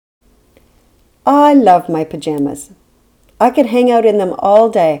I love my pajamas. I could hang out in them all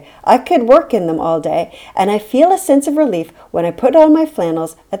day. I could work in them all day, and I feel a sense of relief when I put on my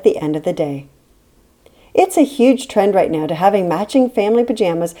flannels at the end of the day. It's a huge trend right now to having matching family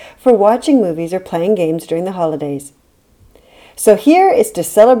pajamas for watching movies or playing games during the holidays. So here is to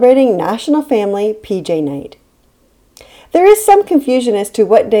celebrating National Family PJ Night. There is some confusion as to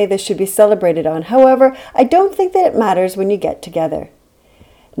what day this should be celebrated on. However, I don't think that it matters when you get together.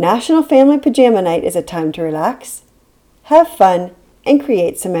 National Family Pajama Night is a time to relax, have fun, and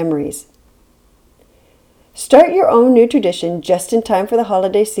create some memories. Start your own new tradition just in time for the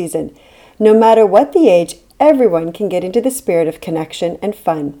holiday season. No matter what the age, everyone can get into the spirit of connection and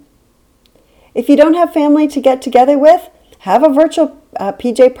fun. If you don't have family to get together with, have a virtual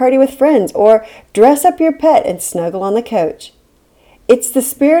PJ party with friends, or dress up your pet and snuggle on the couch. It's the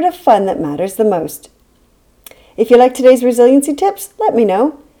spirit of fun that matters the most. If you like today's resiliency tips, let me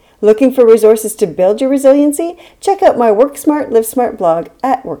know. Looking for resources to build your resiliency? Check out my Work Smart, Live Smart blog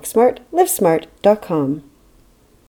at worksmartlivesmart.com.